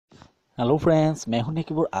Hello friends, मैं हूं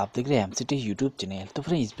निकी और आप देख रहे हैं एमसीटी यूट्यूब चैनल। तो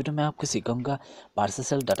फ्रेंड्स, इस वीडियो में आपको सिखाऊंगा पार्सल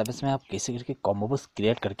सेल डाटाबेस में आप कैसे करके कॉम्बोबॉक्स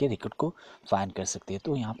क्रिएट करके रिकॉर्ड को फाइंड कर सकते हैं।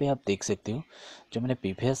 तो यहाँ पे आप देख सकते हो जो मैंने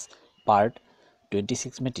प्रीवियस पार्ट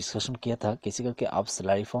 26 में डिस्कशन किया था, कैसे करके आप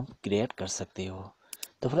सैलरी फॉर्म क्रिएट कर सकते हो।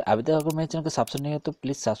 तो फिर अभी तक अगर मेरे चैनल को सब्सक्राइब नहीं है तो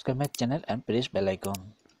please subscribe my channel and press bell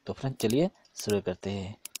icon. तो फ्रेंड चलिए शुरू करते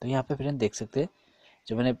हैं। तो यहाँ पे फ्रेंड देख सकते हैं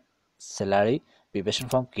जो मैंने सैलरी प्रिपरेशन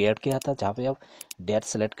फॉर्म क्रिएट किया था, जहाँ पे आप डेट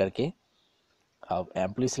सेलेक्ट करके आप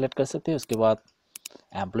एम्प्लॉय सेलेक्ट कर सकते हैं। उसके बाद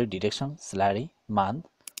employ deduction salary month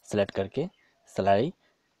select करके सैलरी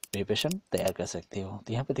प्रिपरेशन तैयार कर सकते हो।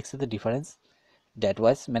 तो यहाँ पे देख सकते हैं डिफरेंस डेट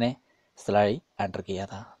वाइज मैंने सैलरी एंटर किया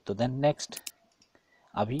था। तो देन नेक्स्ट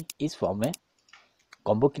अभी इस फॉर्म में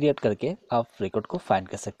कॉम्बो क्रिएट करके आप रिकॉर्ड को फाइंड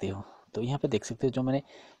कर सकते हो। तो यहाँ पे देख सकते हो जो मैंने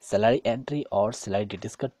सैलरी एंट्री और सैलरी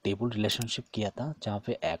डिटेल्स का टेबल रिलेशनशिप किया था, जहाँ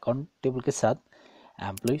पे अकाउंट टेबल के साथ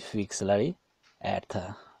एम्प्लॉय फिक्स सैलरी ऐड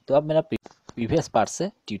था। तो आप मेरा प्रीवियस पार्ट से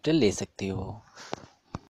ट्यूटोरियल ले सकते हो।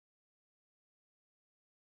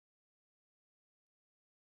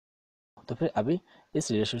 तो फिर अभी इस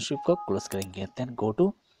रिलेशनशिप को क्लोज करेंगे। Then go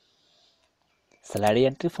to salary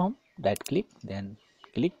entry form, right click, then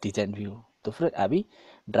click design view. तो फिर अभी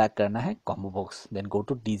ड्रैग करना है combo box, then go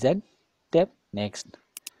to design tab, next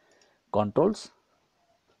controls,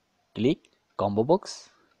 click combo box,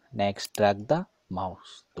 next drag the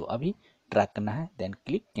mouse. तो अभी drag करना है, देन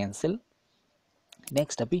क्लिक कैंसिल।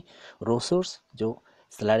 नेक्स्ट अभी रो सोर्स जो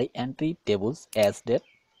salary entry tables as date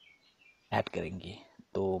add करेंगे।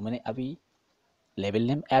 तो मैंने अभी लेवल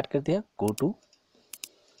नेम ऐड कर दिया, गो टू।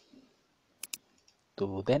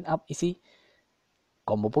 तो देन आप इसी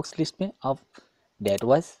कॉम्बो बॉक्स लिस्ट में आप date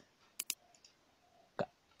wise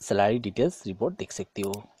salary details report देख सकते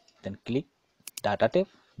हो। Then click data tab,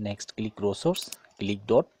 next click रो सोर्स, क्लिक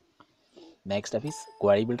डॉट, नेक्स्ट अभी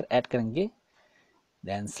क्वेरी बिल्डर ऐड करेंगे,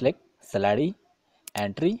 then select salary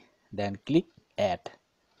entry, then click add.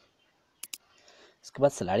 इसके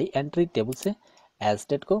बाद सैलरी एंट्री टेबल से एज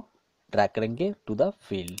डेट को ड्रैग करेंगे टू द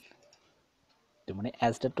फील्ड। तो मैंने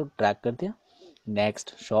एज डेट को ड्रैग कर दिया।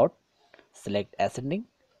 Next short select ascending,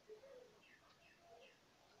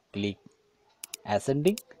 click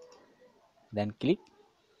ascending, then click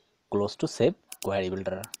close to save query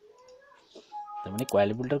builder. तो मैंने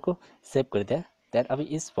क्वेरी बिल्डर को सेव कर दिया। देन अभी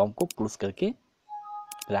इस फॉर्म को क्लोज करके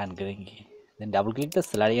रन करेंगे। Then double click the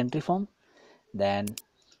salary entry form, then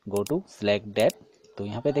go to select date. तो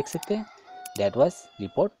यहाँ पे देख सकते हैं डेट वाइज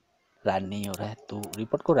रिपोर्ट रन नहीं हो रहा है। तो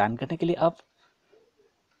रिपोर्ट को रन करने के लिए आप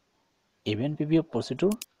event PPO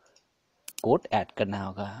procedure code add करना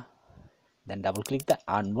होगा। Then double click the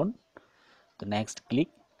unborn, तो next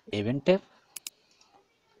click event tab,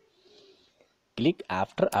 click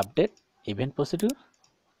after update event procedure,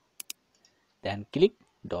 then click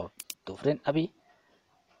dot. तो फ्रेंड अभी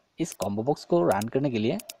इस कॉम्बो बॉक्स को रन करने के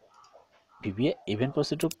लिए PPA event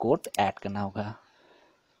procedure code add करना होगा।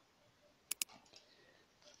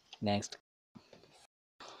 नेक्स्ट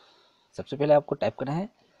सबसे पहले आपको टाइप करना है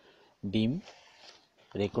deem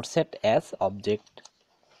record set as object,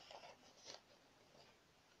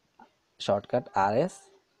 shortcut R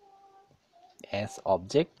S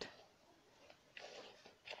object,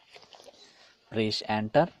 press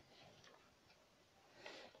enter,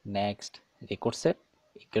 next record set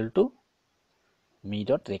equal to me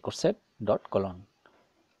dot record set dot colon,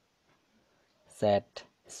 set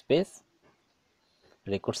space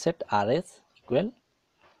record set rs equal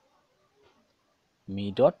me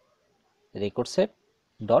dot record set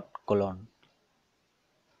dot colon।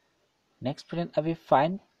 Next friend अभी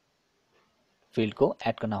find field को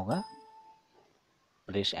add करना होगा,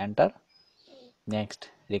 press enter, next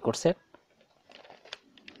record set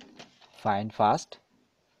find fast,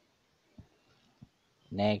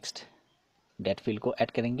 next date field को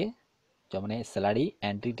add करेंगे जो मैंने salary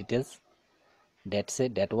entry details date से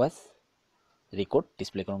date wise record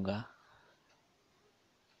display करूँगा।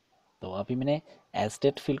 तो अभी मैंने एज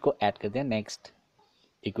डेट फील्ड को ऐड कर दिया। Next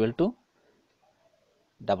equal to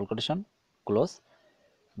double quotation close,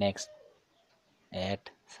 next eight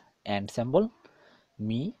and symbol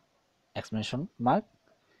me exclamation mark,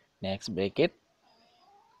 next bracket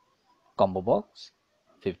combo box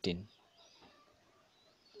 15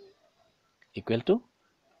 equal to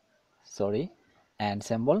sorry and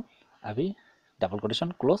symbol अभी double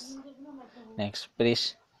quotation close, next press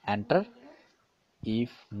enter,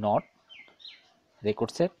 if not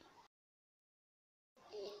record set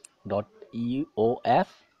dot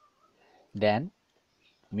eof, then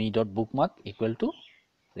me dot bookmark equal to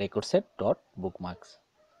record set dot bookmarks,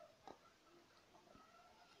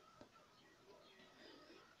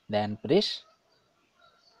 then press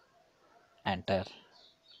enter।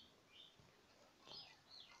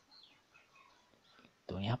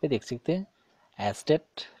 तो यहाँ पे देख सकते हैं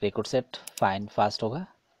estate record set find fast होगा,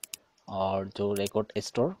 और जो रिकॉर्ड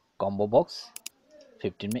स्टोर कॉम्बो बॉक्स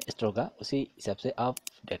 15 में स्टोर होगा, उसी हिसाब से आप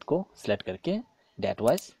डेट को सिलेक्ट करके डेट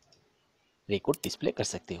वाइज रिकॉर्ड डिस्प्ले कर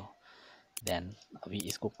सकते हो। देन अभी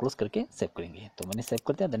इसको क्लोज करके सेव करेंगे। तो मैंने सेव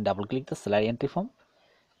कर दिया। Then double click the slide entry form,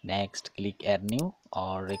 next click add new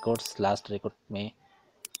और रिकॉर्ड्स लास्ट रिकॉर्ड में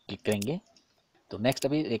क्लिक करेंगे। तो नेक्स्ट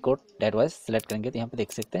अभी रिकॉर्ड डेट वाइज सेलेक्ट करेंगे। तो यहाँ पे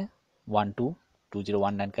देख सकते हैं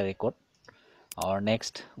 12/2019 का रिकॉर्ड, और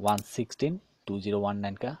नेक्स्ट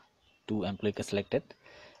 1/16/2019 का 2 एम्प्लॉय का selected,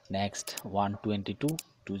 next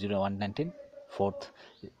 1/22/2019 fourth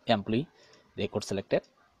employ record selected.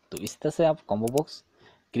 तो इस तरह से आप कॉम्बो बॉक्स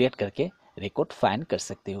क्रिएट करके रिकॉर्ड फाइंड कर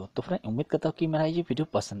सकते हो। तो फ्रेंड उम्मीद करता हूँ कि मेरा ये वीडियो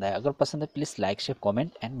पसंद आया। अगर पसंद है please like share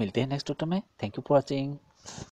comment and मिलते हैं नेक्स्ट वीडियो में। Thank you for watching.